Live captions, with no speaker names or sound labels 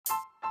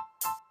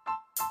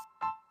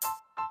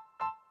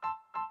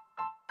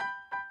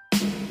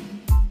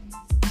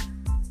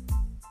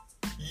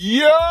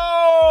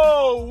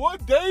Yo!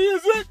 What day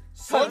is it?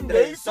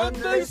 Sunday.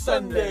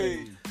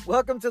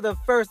 Welcome to the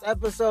first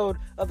episode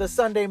of the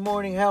Sunday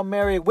Morning Hail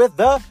Mary with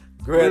the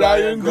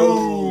Gridiron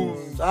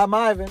Goons. I'm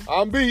Ivan.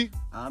 I'm B.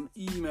 I'm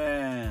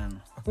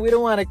E-Man. We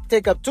don't want to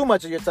take up too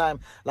much of your time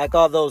like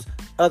all those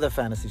other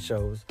fantasy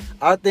shows.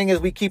 Our thing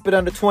is we keep it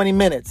under 20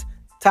 minutes.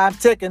 Time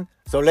ticking,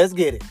 so let's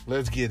get it.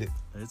 Let's get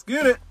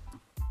it.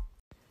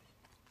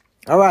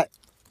 All right.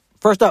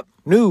 First up,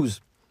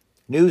 news.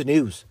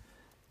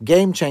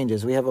 Game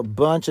changes. We have a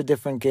bunch of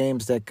different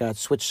games that got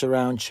switched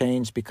around,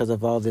 changed because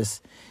of all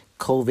this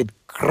COVID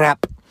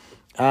crap.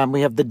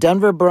 We have the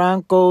Denver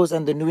Broncos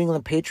and the New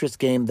England Patriots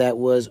game that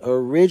was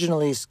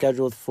originally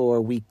scheduled for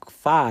week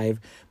 5,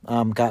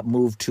 got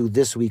moved to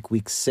this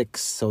week 6.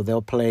 So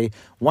they'll play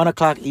 1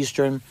 o'clock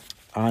Eastern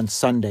on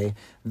Sunday.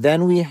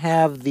 Then we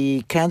have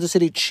the Kansas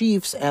City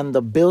Chiefs and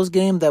the Bills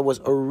game that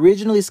was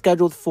originally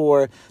scheduled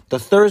for the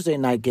Thursday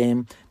night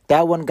game.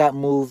 That one got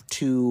moved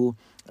to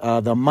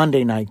the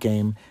Monday night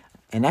game.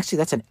 And actually,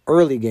 that's an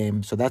early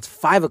game. So that's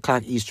 5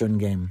 o'clock Eastern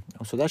game.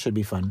 So that should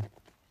be fun.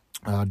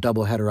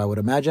 Doubleheader, I would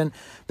imagine.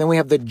 Then we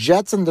have the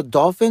Jets and the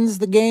Dolphins,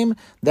 the game.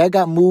 That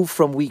got moved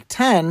from week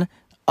 10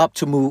 up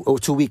to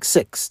week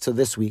 6, to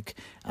this week.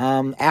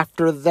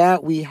 After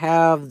that, we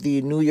have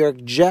the New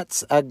York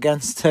Jets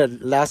against the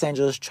Los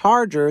Angeles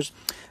Chargers.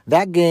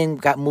 That game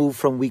got moved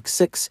from week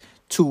 6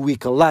 to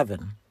week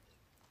 11.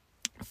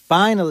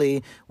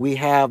 Finally, we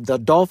have the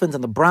Dolphins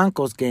and the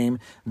Broncos game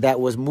that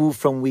was moved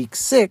from week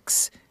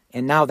 6,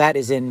 and now that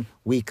is in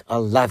week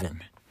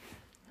 11.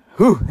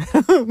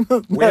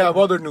 We have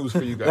other news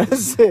for you guys.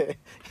 That's it.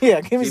 Yeah,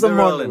 give me some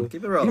more news.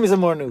 Keep it rolling. Give me some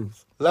more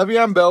news.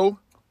 Le'Veon Bell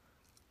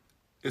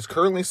is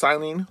currently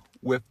signing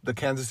with the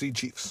Kansas City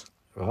Chiefs.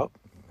 Well,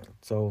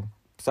 so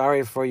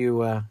sorry for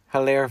you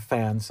Hilaire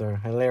fans or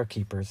Hilaire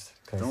keepers.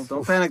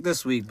 Don't panic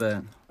this week,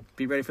 but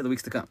be ready for the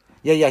weeks to come.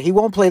 Yeah, he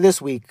won't play this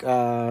week.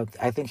 I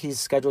think he's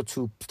scheduled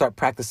to start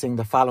practicing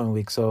the following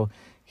week, so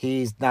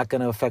he's not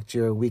going to affect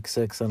your week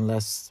 6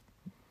 unless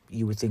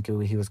you would think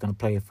he was going to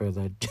play for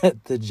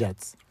the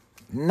Jets.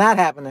 Not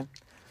happening.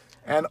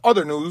 And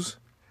other news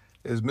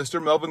is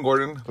Mr. Melvin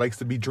Gordon likes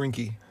to be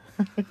drinky.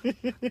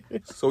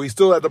 So he's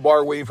still at the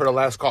bar waiting for the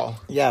last call.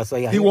 Yeah, so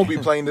yeah. He won't be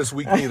playing this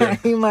week neither.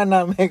 He might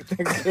not make the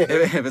game.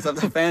 If it's up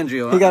to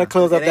Fangio, He got to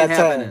close up it that ain't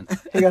tab. happening.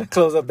 He got to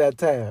close up that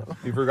tab.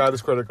 He forgot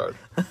his credit card.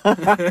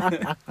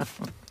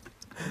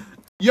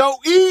 Yo,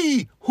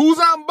 E! Who's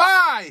on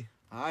by?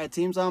 All right,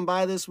 teams on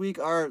bye this week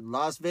are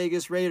Las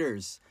Vegas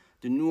Raiders,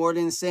 the New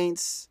Orleans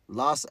Saints,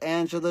 Los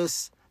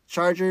Angeles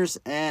Chargers,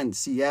 and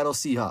Seattle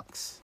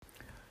Seahawks.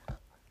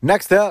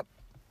 Next up,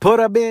 put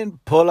them in,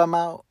 pull them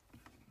out.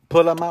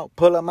 Pull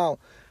them out.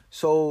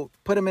 So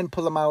put them in,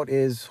 pull them out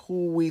is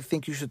who we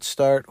think you should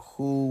start,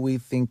 who we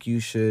think you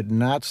should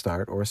not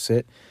start or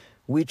sit.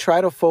 We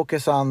try to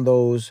focus on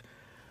those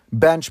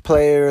bench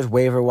players,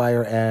 waiver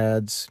wire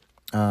ads,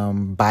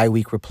 bye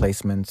week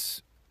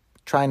replacements,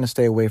 trying to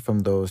stay away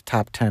from those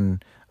top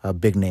 10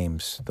 big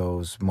names,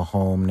 those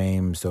Mahomes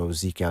names, those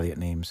Zeke Elliott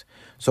names.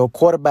 So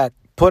quarterback,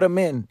 put them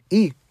in.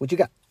 E, what you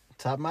got?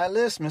 Top of my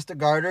list, Mr.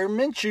 Gardner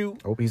Minshew.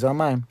 Oh, he's on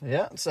mine.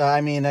 Yeah, so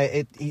I mean,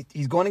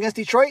 he's going against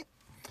Detroit.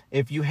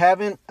 If you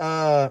haven't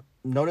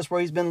noticed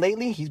where he's been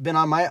lately, he's been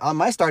on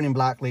my starting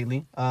block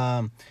lately.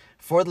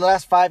 For the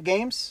last 5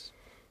 games,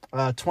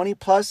 20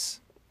 plus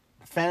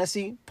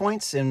fantasy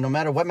points, and no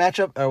matter what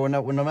matchup or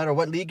no matter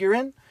what league you're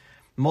in,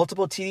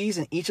 multiple TDs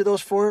in each of those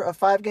 4 or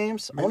 5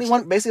 games. Only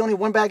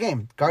one bad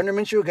game. Gardner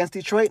Minshew against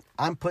Detroit.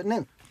 I'm putting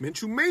in.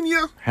 Minshew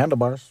Mania.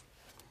 Handlebars.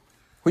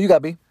 Who you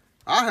got, B?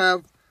 I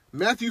have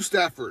Matthew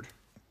Stafford.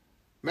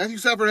 Matthew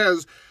Stafford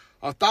has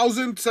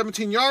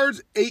 1,017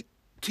 yards, 8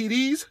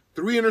 TDs,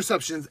 3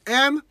 interceptions,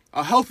 and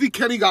a healthy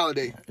Kenny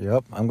Golladay.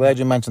 Yep, I'm glad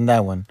you mentioned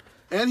that one.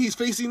 And he's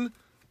facing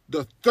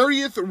the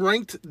 30th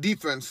ranked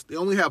defense. They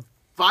only have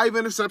 5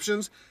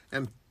 interceptions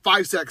and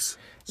 5 sacks,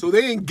 so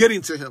they ain't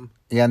getting to him.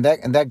 Yeah, and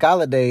that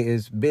Golladay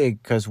is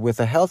big because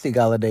with a healthy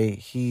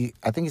Golladay,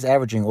 I think he's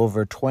averaging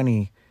over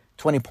 20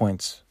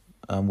 points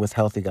with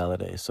healthy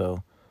Golladay.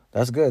 So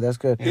that's good.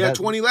 He had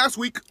 20 last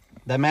week.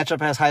 That matchup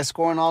has high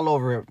scoring all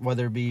over it,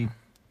 whether it be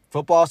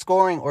football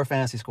scoring or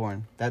fantasy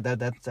scoring. That's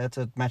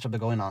a matchup to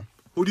go in on.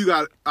 Who do you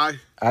got?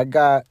 I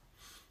got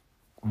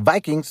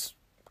Vikings,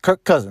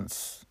 Kirk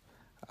Cousins.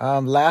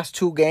 Last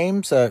 2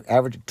 games,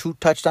 averaged 2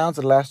 touchdowns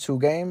in the last 2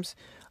 games.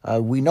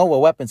 We know what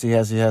weapons he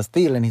has. He has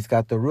Thielen. He's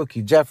got the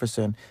rookie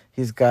Jefferson.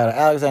 He's got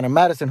Alexander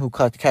Madison who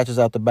catches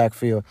out the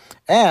backfield.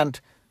 And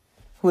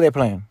who they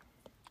playing?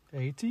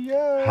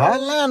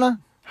 ATL.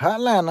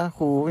 Atlanta,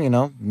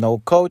 who, no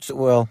coach.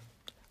 Well,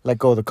 let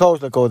go of the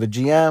coach, let go of the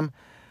GM.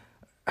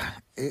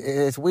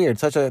 It's weird.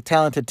 Such a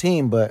talented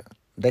team, but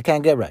they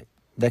can't get right.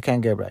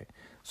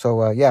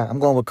 So, I'm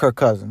going with Kirk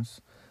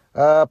Cousins.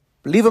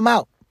 Leave him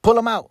out. Pull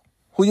him out.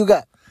 Who you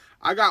got?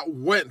 I got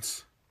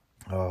Wentz.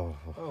 Oh,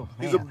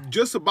 He's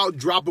just about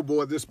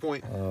droppable at this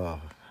point.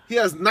 He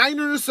has 9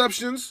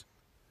 interceptions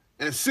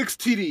and 6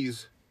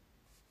 TDs.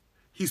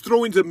 He's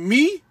throwing to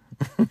me,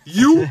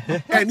 you,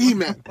 and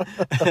E-Man.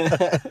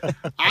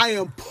 I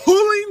am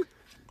pulling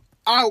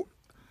out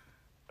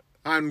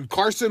on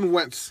Carson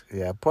Wentz.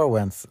 Yeah, poor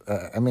Wentz.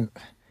 I mean,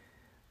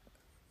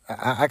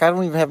 I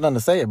don't even have nothing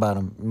to say about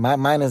him.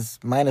 Mine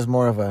is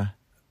more of a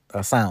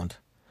sound.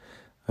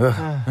 Who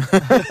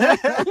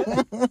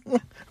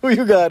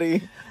you got,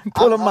 E?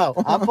 Pull him out.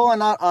 I'm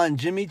pulling out on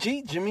Jimmy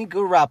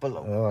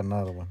Garoppolo. Oh,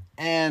 another one.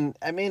 And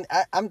I mean,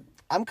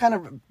 I'm kind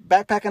of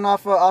backpacking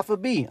off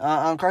of B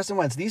on Carson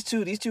Wentz. These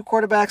two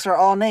quarterbacks are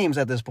all names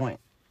at this point.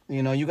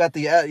 You know, you got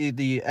the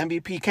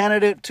MVP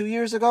candidate 2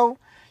 years ago.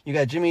 You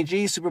got Jimmy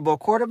G, Super Bowl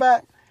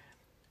quarterback.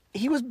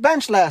 He was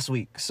benched last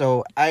week,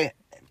 so I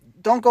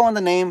don't go on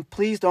the name.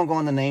 Please don't go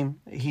on the name.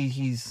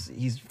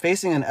 He's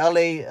facing an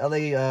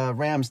LA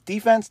Rams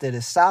defense that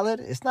is solid.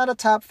 It's not a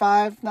top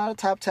 5, not a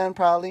top 10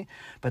 probably,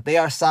 but they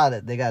are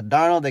solid. They got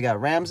Darnold, they got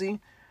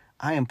Ramsey.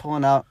 I am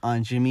pulling out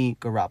on Jimmy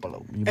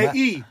Garoppolo. Hey,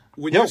 E,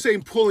 when you're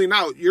saying pulling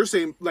out, you're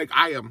saying like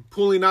I am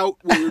pulling out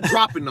when you're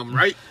dropping them,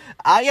 right?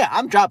 Yeah,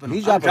 I'm dropping him.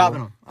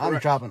 I'm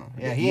dropping him.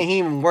 Yeah, he ain't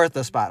even worth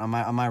a spot on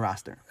my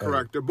roster.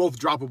 Correct. They're both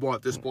droppable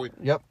at this point.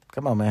 Yep.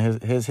 Come on, man.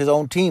 His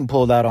own team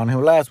pulled out on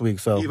him last week,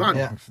 so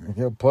Ivan.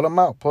 He'll pull him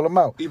out.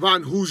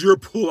 Ivan, who's your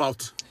pull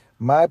out?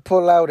 My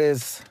pull out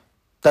is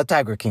the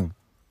Tiger King,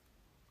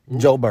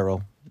 Joe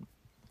Burrow.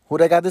 Who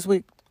they got this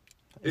week?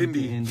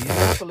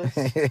 Indianapolis.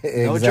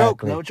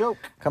 Exactly. No joke.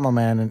 Come on,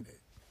 man.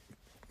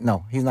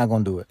 No, he's not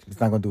going to do it. He's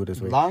not going to do it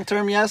this week. Long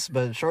term, yes,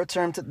 but short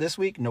term this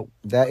week, no.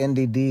 That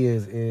NDD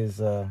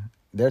is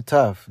they're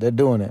tough. They're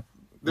doing it.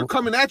 They're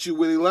coming at you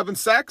with 11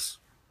 sacks,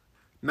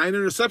 9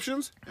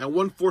 interceptions, and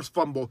 1 forced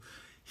fumble.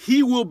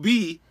 He will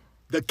be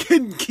the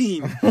king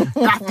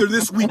after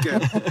this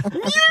weekend.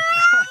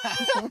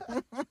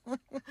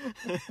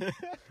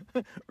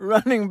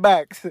 Running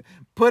backs,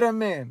 put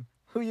him in.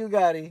 Who you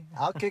got, E?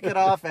 I'll kick it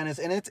off, and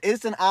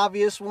it's an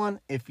obvious one.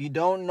 If you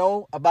don't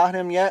know about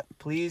him yet,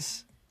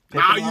 please.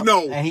 Now you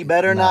know. And he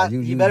better not.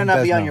 He better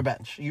not be on know. your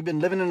bench. You've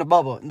been living in a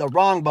bubble, in the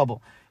wrong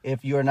bubble.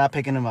 If you are not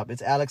picking him up,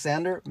 it's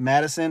Alexander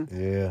Madison.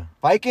 Yeah.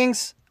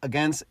 Vikings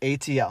against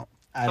ATL.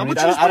 I How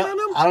much you spend on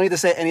him? I don't need to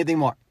say anything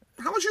more.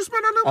 How much you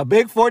spend on him? A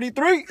big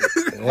 $43.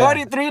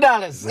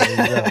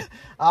 $43.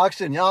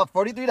 Auction, y'all.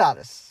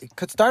 $43. It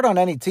could start on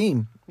any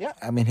team. Yeah.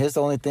 I mean, his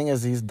only thing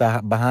is he's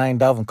behind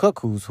Dalvin Cook,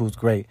 who's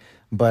great.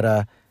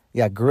 But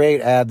yeah,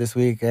 great ad this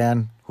week.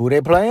 And who they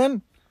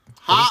playing?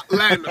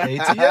 Hotlanta.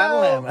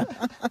 ATL.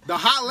 The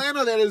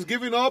Hotlanta that is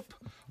giving up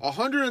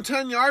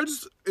 110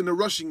 yards in the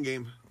rushing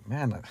game.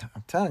 Man, I'm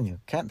telling you,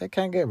 they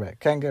can't get right.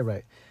 Can't get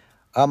right.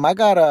 I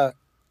got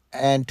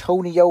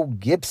Antonio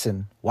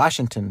Gibson,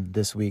 Washington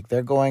this week.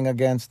 They're going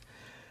against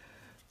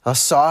a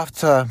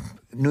soft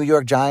New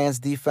York Giants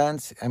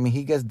defense. I mean,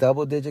 he gets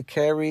double-digit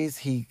carries.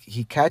 He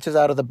catches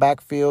out of the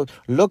backfield.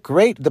 Looked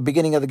great at the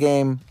beginning of the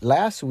game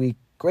last week.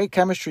 Great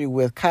chemistry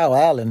with Kyle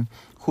Allen,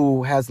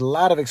 who has a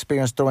lot of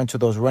experience throwing to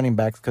those running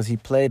backs because he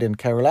played in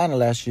Carolina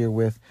last year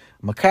with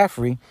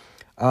McCaffrey.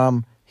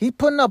 He's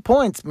putting up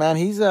points, man.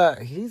 He's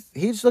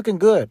looking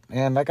good.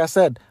 And like I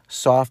said,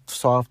 soft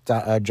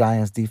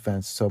Giants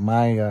defense. So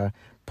my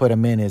put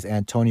him in is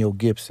Antonio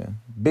Gibson.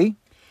 B?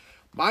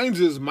 Mine's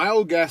is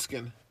Myles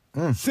Gaskin.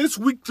 Since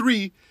week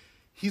 3,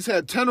 he's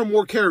had 10 or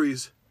more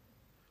carries.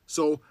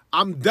 So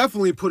I'm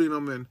definitely putting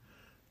him in.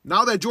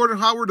 Now that Jordan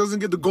Howard doesn't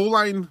get the goal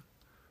line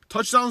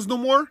touchdowns no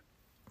more,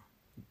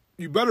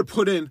 you better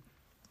put in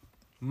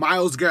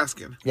Myles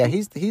Gaskin. Yeah,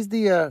 he's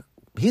the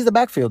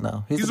backfield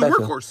now. He's a the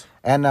backfield. workhorse.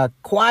 And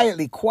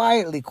quietly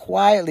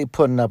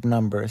putting up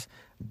numbers.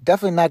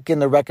 Definitely not getting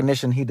the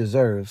recognition he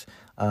deserves.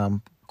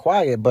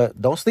 Quiet,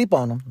 but don't sleep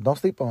on him. Who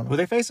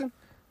they facing?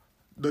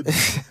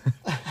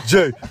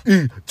 Jets.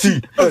 Hit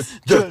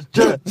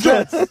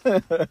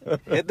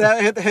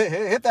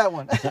that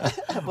one.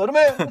 Put him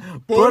in.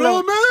 Put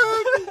him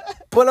in.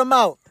 Pull him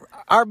out.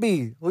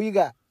 RB, who you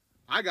got?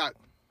 I got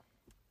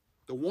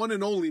the one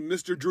and only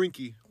Mr.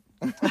 Drinky.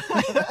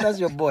 That's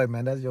your boy,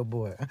 man. That's your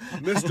boy.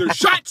 Mr.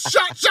 Shot.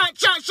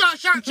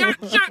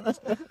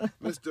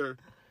 Mr.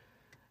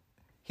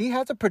 He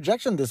has a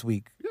projection this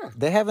week. Yeah.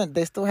 They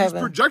still He's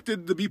haven't.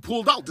 projected to be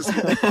pulled out this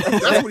week.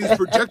 That's what he's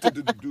projected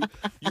to do.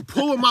 You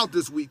pull him out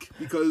this week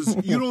because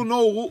you don't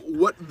know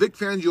what Vic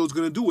Fangio is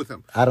going to do with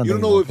him. I don't You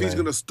think don't know he's if gonna he's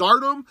play. going to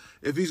start him,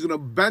 if he's going to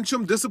bench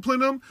him,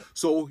 discipline him.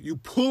 So you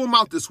pull him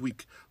out this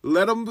week.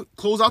 Let him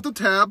close out the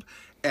tab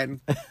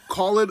and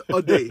call it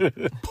a day.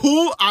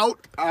 Pull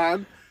out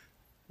on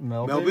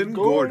Melvin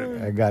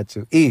Gordon. I got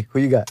you. E, who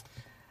you got?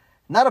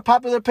 Not a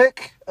popular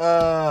pick.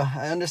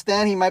 I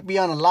understand he might be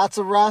on lots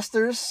of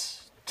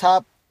rosters.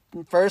 Top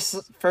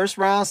first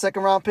round,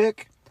 second round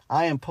pick.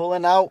 I am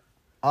pulling out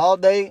all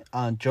day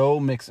on Joe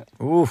Mixon.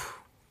 Oof.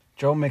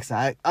 Joe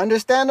Mixon.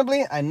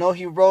 Understandably, I know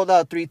he rolled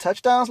out 3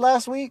 touchdowns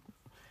last week,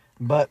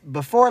 but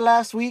before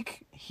last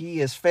week, he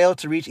has failed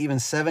to reach even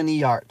 70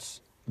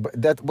 yards.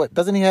 But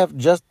doesn't he have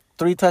just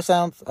 3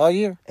 touchdowns all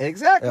year?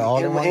 Exactly. Yeah,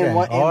 all in one game. in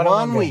All in one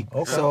one week.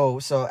 game. Okay.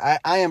 So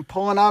I am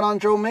pulling out on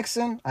Joe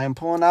Mixon. I am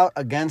pulling out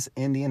against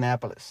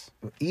Indianapolis.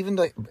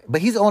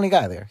 But he's the only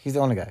guy there. He's the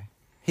only guy.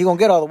 He gonna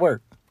get all the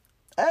work.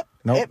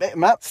 Nope.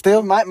 My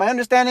Still? my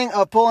understanding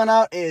of pulling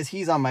out is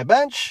he's on my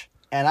bench.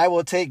 and I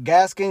will take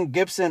Gaskin,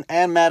 Gibson,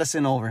 and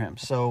Madison over him.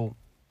 So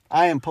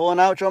I am pulling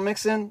out Joe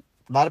Mixon.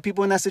 A lot of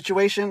people in that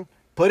situation.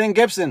 Put in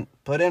Gibson.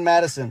 Put in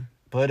Madison.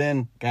 Put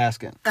in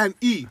Gaskin. And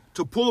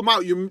to pull him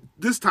out,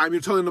 this time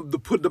you're telling them to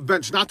put the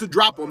bench, not to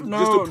drop him,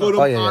 just to put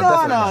him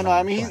on. No.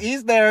 I mean,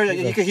 he's there.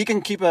 He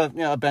can keep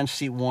a bench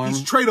seat warm.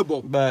 He's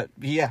tradable. But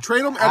yeah.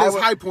 Trade him at his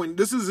high point.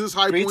 This is his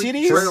high 3 point.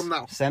 TDs? Trade him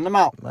now. Send him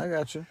out. I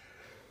got you.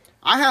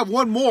 I have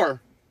one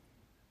more.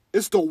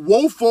 It's the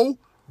woeful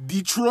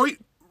Detroit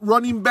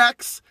running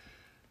backs.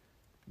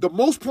 The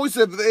most points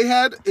that they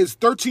had is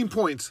 13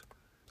 points.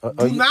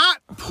 Do not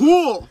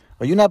pull.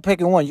 Are you not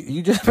picking one?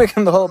 You just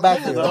picking the whole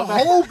backfield. The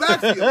whole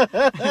backfield.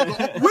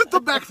 With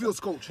the backfields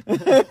coach.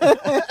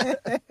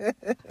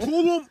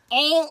 Pull them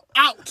all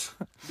out.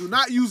 Do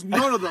not use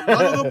none of them.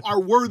 None of them are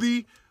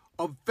worthy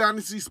of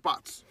fantasy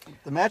spots.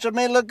 The matchup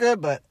may look good,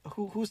 but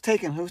who's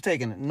taking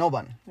it?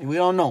 Nobody. We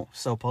don't know,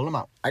 so pull them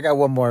out. I got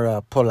one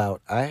more pull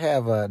out. I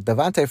have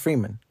Devontae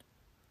Freeman.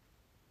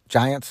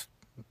 Giants.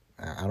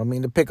 I don't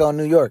mean to pick on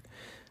New York,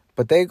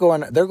 but they're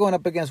going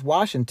up against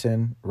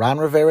Washington. Ron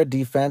Rivera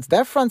defense.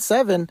 That front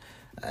seven.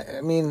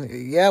 I mean,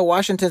 yeah,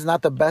 Washington's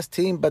not the best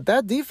team, but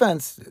that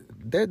defense,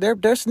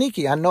 they're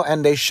sneaky. I know,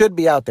 and they should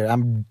be out there. I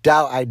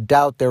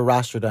doubt they're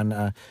rostered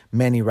on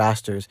many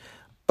rosters.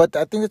 But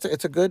I think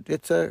it's a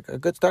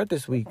good start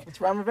this week.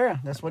 It's Ron Rivera.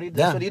 That's what he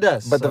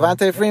does. But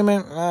Devontae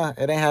Freeman,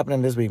 it ain't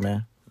happening this week,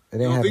 man. It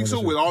ain't I don't think so.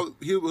 this With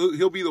week. all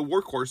he'll be the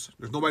workhorse.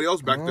 There's nobody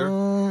else back there.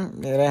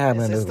 It ain't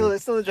happening this week.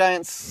 It's still the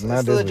Giants. Not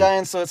It's still this the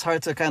Giants, so it's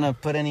hard to kind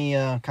of put any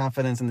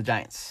confidence in the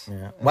Giants.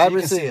 Yeah. So Wide you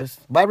can see it. receivers.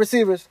 Wide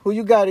receivers. Who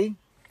you got, E?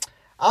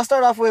 I'll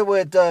start off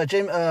with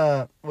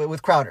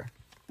Crowder,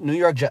 New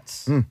York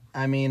Jets.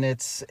 I mean,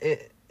 it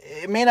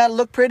may not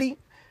look pretty,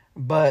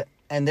 but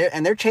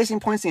they're chasing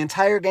points the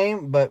entire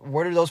game. But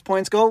where do those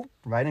points go?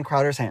 Right in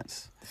Crowder's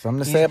hands.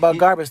 Something to say about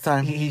garbage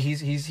time.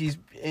 He's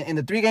in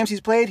the 3 games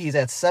he's played. He's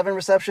at 7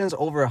 receptions,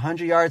 over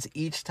 100 yards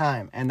each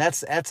time, and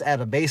that's at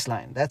a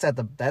baseline. That's at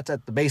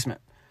the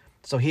basement.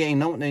 So he ain't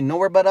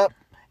nowhere but up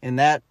in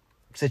that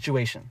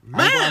situation.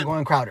 Man! I'm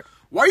going Crowder.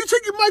 Why are you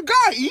taking my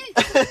guy, E?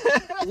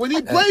 When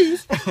he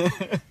plays,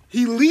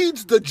 he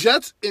leads the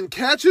Jets in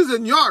catches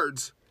and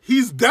yards.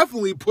 He's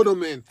definitely put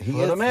him in. He's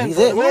Put him in.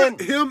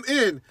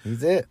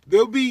 He's it.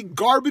 There'll be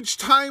garbage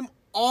time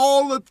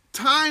all the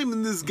time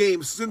in this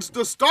game. Since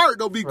the start,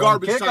 there'll be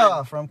garbage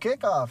time. From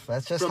kickoff.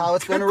 That's just From how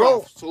it's going to kickoff.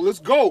 roll. So let's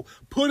go.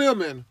 Put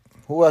him in.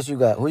 Who else you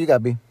got? Who you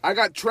got, B? I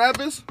got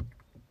Travis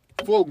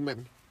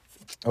Fulgham,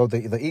 Oh,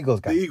 the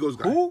Eagles guy. the Eagles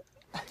guy. Who?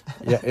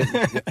 Yeah.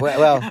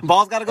 Well,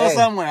 Ball's got to go Hey.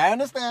 somewhere. I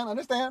understand.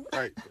 All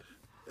right.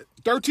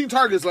 13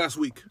 targets last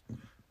week.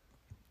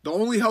 The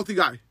only healthy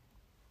guy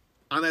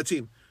on that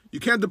team.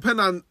 You can't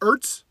depend on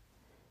Ertz.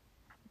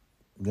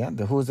 yeah.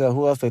 Who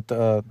else?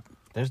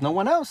 There's no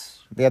one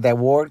else. Yeah, that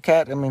Ward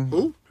cat. I mean,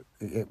 Who?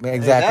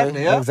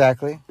 Exactly. Yeah.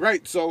 Exactly.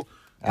 Right. So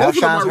both of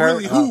them Alshon's are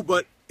really hurt. who,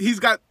 but he's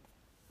got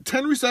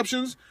 10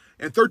 receptions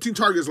and 13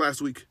 targets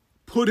last week.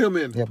 Put him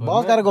in. Yeah,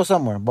 ball's got to go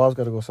somewhere.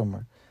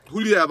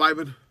 Who do you have,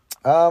 Ivan?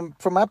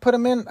 For my put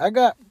him in, I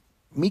got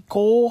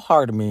Mecole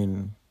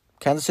Hardman,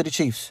 Kansas City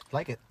Chiefs.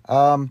 Like it.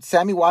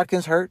 Sammy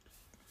Watkins hurt,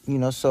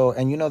 so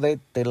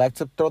they like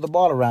to throw the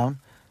ball around,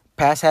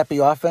 pass happy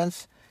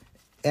offense,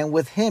 and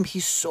with him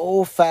he's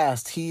so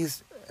fast.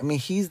 He's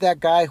that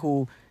guy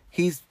who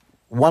he's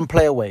one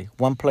play away.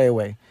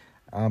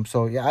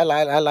 So yeah, I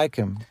like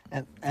him.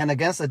 And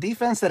against a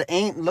defense that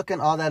ain't looking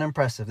all that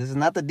impressive. This is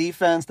not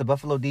the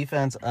Buffalo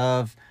defense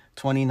of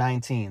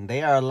 2019.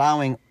 They are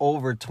allowing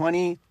over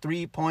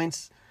 23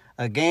 points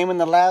a game in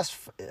the last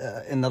 4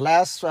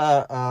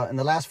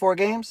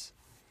 games.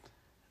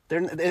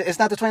 It's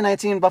not the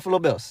 2019 Buffalo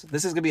Bills.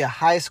 This is gonna be a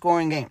high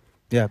scoring game.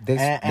 Yeah, they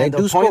And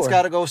do the points score.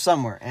 got to go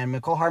somewhere. And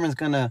Mecole Hardman's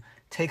gonna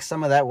take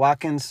some of that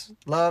Watkins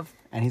love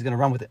and he's gonna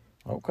run with it.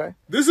 Okay.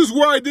 This is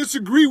where I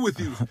disagree with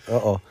you.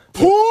 Uh-oh.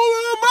 Pull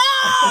him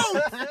out!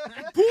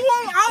 Pull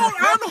out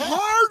on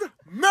hard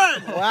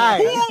men! Why?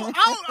 Pull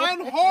out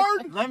on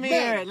hard Let me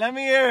men.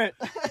 hear it.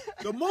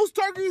 The most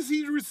targets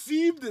he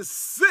received is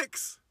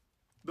 6.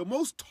 The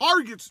most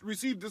targets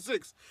received is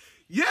 6.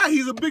 Yeah,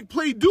 he's a big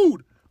play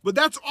dude, but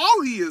that's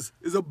all he is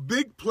a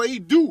big play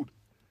dude.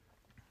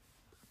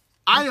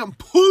 I am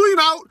pulling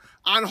out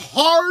on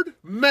hard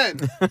men.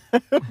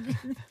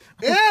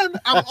 And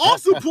I'm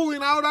also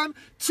pulling out on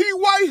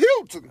T.Y.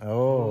 Hilton.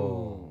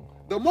 Oh.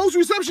 The most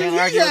receptions Can't he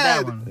argue with that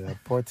had. one. Yeah,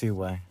 poor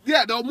T.Y.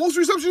 Yeah, the most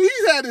reception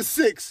he's had is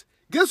 6.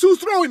 Guess who's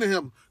throwing to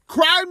him?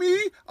 Cry me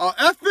a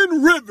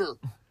effing river.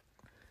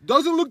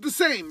 Doesn't look the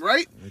same,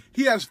 right?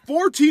 He has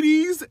 4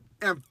 TDs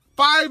and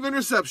 5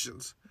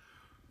 interceptions.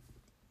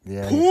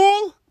 Yeah.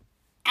 Pull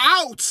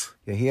out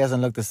Yeah, he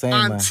hasn't looked the same.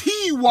 on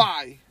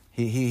T.Y.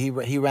 He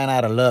ran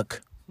out of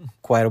luck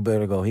quite a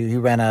bit ago. He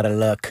ran out of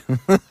luck.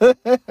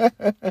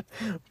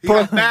 He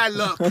got bad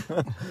luck.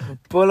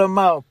 Pull him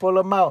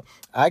out.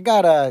 I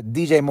got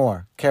DJ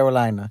Moore,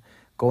 Carolina,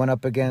 going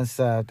up against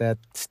that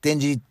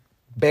stingy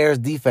Bears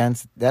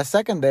defense. That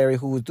secondary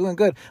who was doing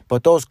good,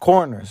 but those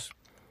corners,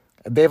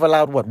 They've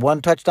allowed, what,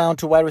 1 touchdown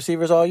to wide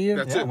receivers all year?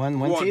 That's Yeah, it. one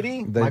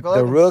TD. The Michael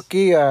Evans.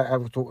 rookie,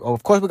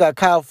 of course, we got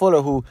Kyle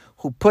Fuller who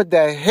put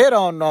that hit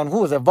on who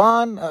was it,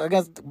 Vaughn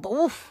against.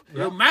 Oof, It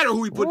don't matter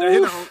who he put that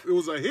hit on. It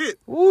was a hit.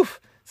 oof.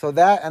 So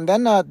that, and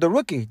then the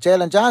rookie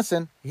Jalen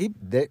Johnson,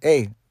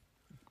 It's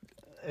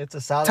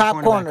a solid top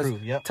cornerback corners, crew.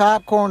 Yep.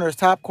 top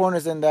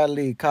corners in that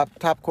league,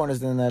 top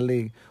corners in that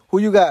league. Who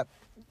you got?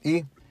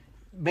 E.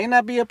 May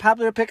not be a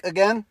popular pick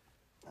again.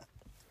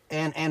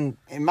 And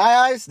in my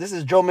eyes, this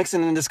is Joe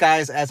Mixon in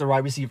disguise as a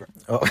wide receiver.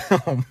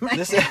 Oh, man.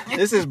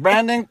 This is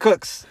Brandon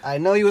Cooks. I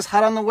know he was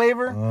hot on the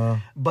waiver,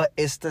 but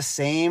it's the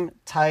same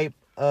type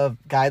of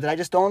guy that I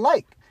just don't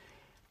like.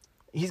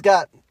 He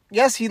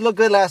looked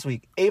good last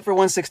week, 8 for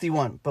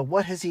 161. But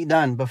what has he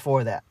done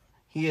before that?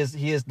 He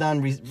has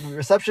done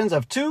receptions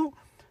of 2,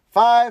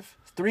 5,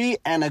 3,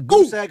 and a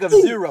goose egg of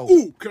 0.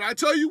 Ooh, can I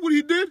tell you what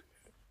he did?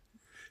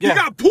 Yeah. He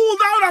got pulled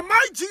out on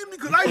my team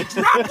because I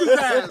dropped his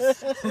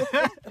ass.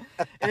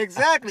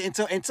 Exactly.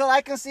 Until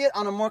I can see it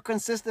on a more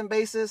consistent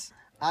basis,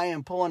 I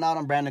am pulling out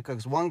on Brandon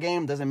Cooks. One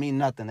game doesn't mean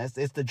nothing.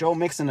 It's the Joe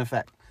Mixon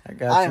effect.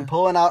 I am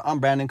pulling out on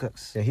Brandon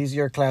Cooks. Yeah, he's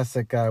your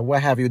classic.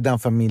 What have you done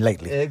for me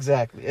lately?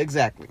 Exactly.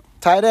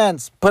 Tight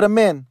ends, put them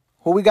in.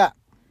 Who we got?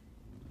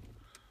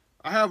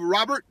 I have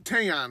Robert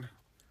Tanyan.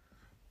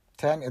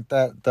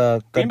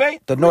 The Green Bay?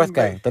 the North Green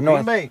guy, Bay. the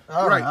North, Green Bay.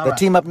 All Right. all the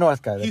team up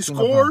North guy. the He team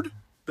up scored north.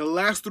 the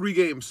last 3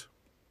 games.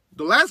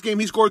 The last game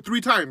he scored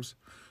 3 times.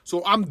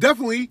 So I'm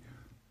definitely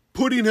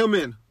putting him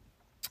in.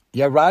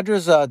 Yeah,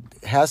 Rodgers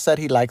has said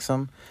he likes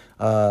him,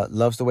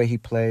 loves the way he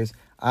plays.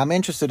 I'm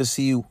interested to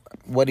see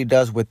what he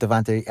does with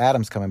Devontae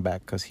Adams coming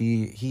back because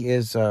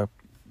he's going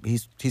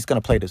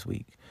to play this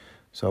week.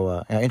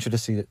 So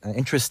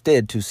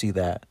interested to see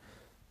that.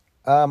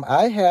 I'm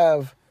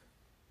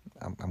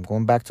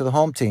going back to the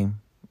home team.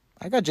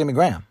 I got Jimmy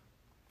Graham.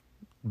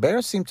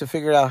 Bears seem to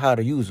figure out how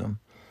to use him.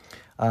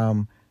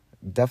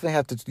 Definitely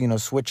have to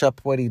switch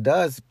up what he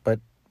does, but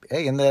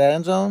hey, in that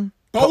end zone.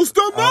 Post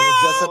him up! I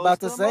was just about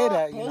to say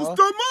that. Post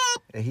him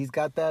up! He's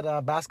got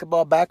that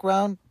basketball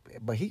background,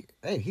 but he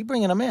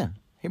bringing him in.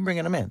 He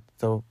bringing him in.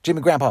 So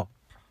Jimmy Grandpa,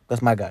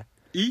 that's my guy.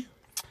 E?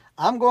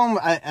 I'm going,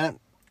 and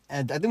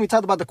I think we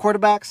talked about the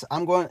quarterbacks.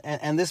 I'm going,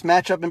 and this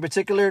matchup in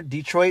particular,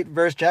 Detroit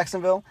versus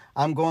Jacksonville,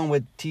 I'm going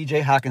with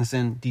T.J.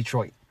 Hawkinson,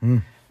 Detroit.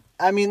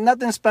 I mean,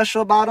 nothing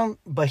special about him,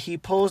 but he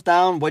pulls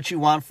down what you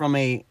want from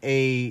a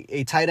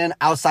tight end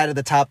outside of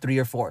the top 3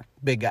 or 4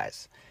 big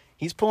guys.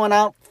 He's pulling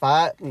out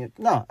 5.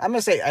 No, I'm going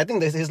to say, I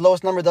think his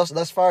lowest number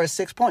thus far is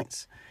 6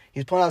 points.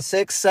 He's pulling out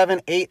 6,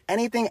 7, 8.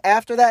 Anything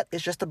after that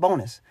is just a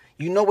bonus.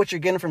 You know what you're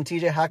getting from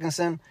T.J.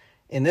 Hawkinson.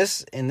 In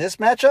this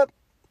matchup,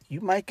 you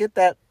might get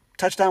that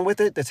touchdown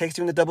with it that takes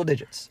you into double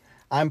digits.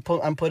 I'm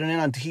putting in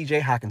on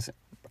T.J. Hawkinson.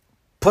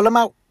 Pull him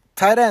out.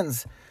 Tight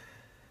ends.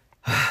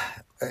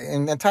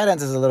 And tight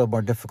ends is a little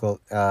more difficult,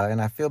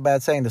 and I feel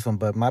bad saying this one,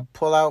 but my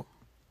pullout,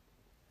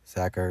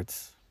 Zach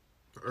Ertz.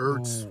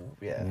 Ertz. Ooh,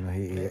 yeah.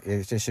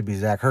 It just should be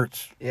Zach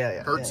Ertz.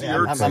 Yeah. Hurts, yeah.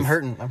 Hurts. I'm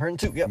hurting. I'm hurting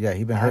too. Yep. Yeah,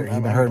 he been hurting. He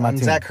been hurting my team.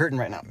 I'm Zach hurting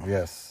right now.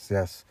 Yes.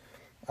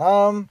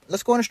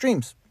 Let's go into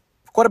streams.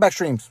 Quarterback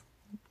streams.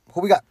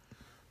 Who we got?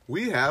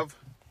 We have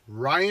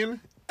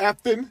Ryan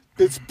Effin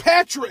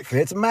Fitzpatrick.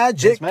 It's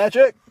Magic. It's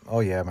magic.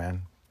 Oh yeah,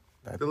 man.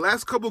 The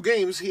last couple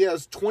games, he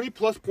has 20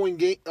 plus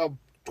points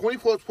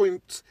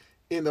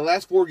in the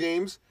last 4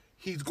 games.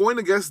 He's going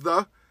against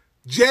the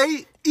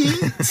Jets.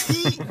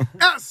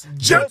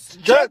 Jets.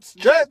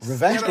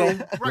 Revenge game.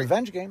 Right.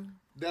 Revenge game.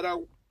 That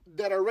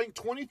are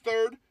ranked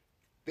 23rd.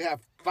 They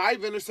have 5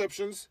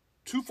 interceptions,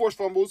 2 forced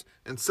fumbles,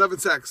 and 7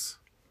 sacks.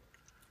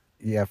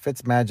 Yeah,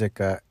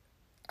 Fitzmagic.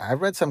 I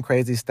read some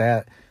crazy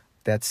stat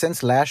that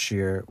since last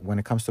year, when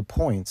it comes to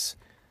points,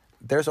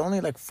 there's only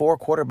like 4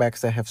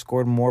 quarterbacks that have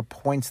scored more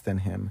points than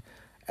him.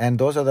 And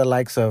those are the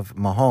likes of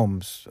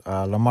Mahomes,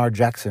 Lamar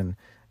Jackson,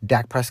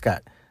 Dak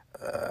Prescott.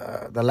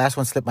 The last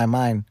one slipped my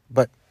mind.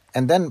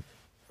 And then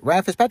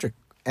Ryan Fitzpatrick.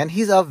 And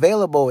he's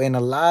available in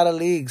a lot of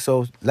leagues.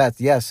 So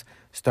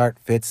start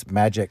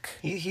Fitzmagic.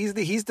 He's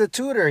the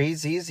tutor.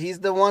 He's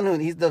the one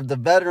he's the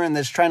veteran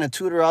that's trying to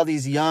tutor all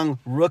these young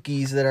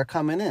rookies that are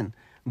coming in.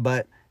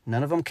 But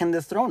none of them can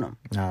dethrone him.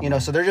 Nah,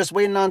 so they're just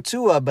waiting on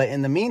Tua. But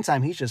in the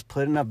meantime, he's just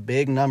putting up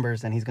big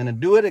numbers, and he's going to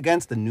do it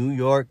against the New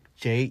York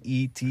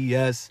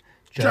Jets.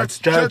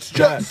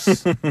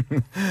 Jets.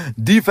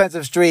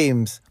 Defensive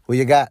streams. Who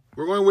you got?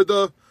 We're going with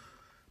the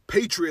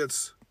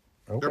Patriots.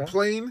 Okay. They're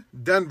playing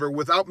Denver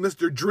without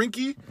Mr.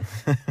 Drinky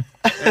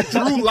and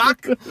Drew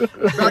Lock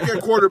back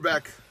at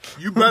quarterback.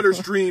 You better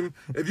stream.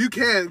 If you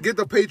can, get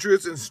the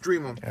Patriots and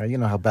stream them. You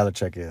know how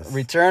Belichick is.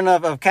 Return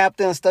of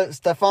Captain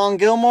Stephon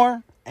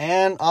Gilmore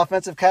and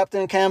offensive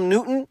captain Cam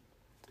Newton.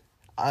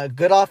 A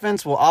good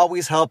offense will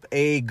always help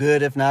a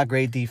good, if not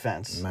great,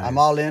 defense. Nice. I'm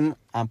all in.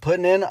 I'm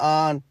putting in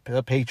on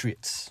the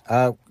Patriots.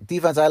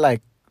 Defense, I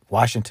like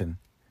Washington.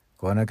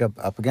 Going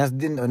up against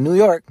the New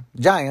York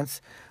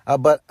Giants.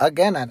 But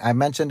again, I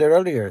mentioned it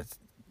earlier.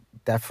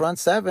 That front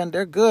 7,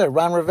 they're good.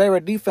 Ron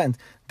Rivera defense,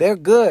 they're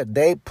good.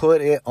 They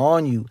put it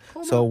on you.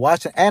 So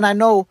Washington, and I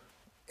know,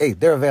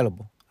 they're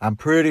available. I'm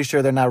pretty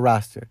sure they're not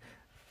rostered.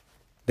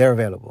 they're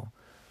available.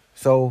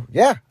 So,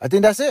 yeah, I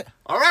think that's it.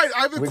 All right,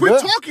 Ivan, We quit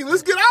good? talking.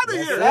 Let's get out of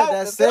here.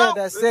 That's it.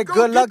 Let's Good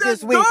go luck get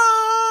this that week.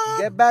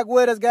 done. Get back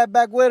with us.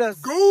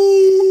 Goons.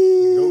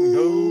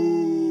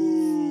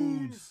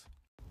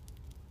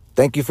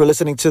 Thank you for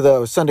listening to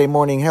the Sunday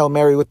Morning Hail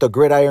Mary with the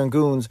Gridiron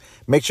Goons.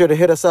 Make sure to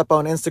hit us up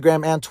on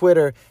Instagram and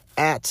Twitter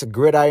at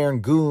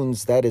Gridiron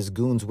Goons. That is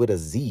Goons with a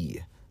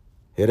Z.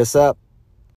 Hit us up.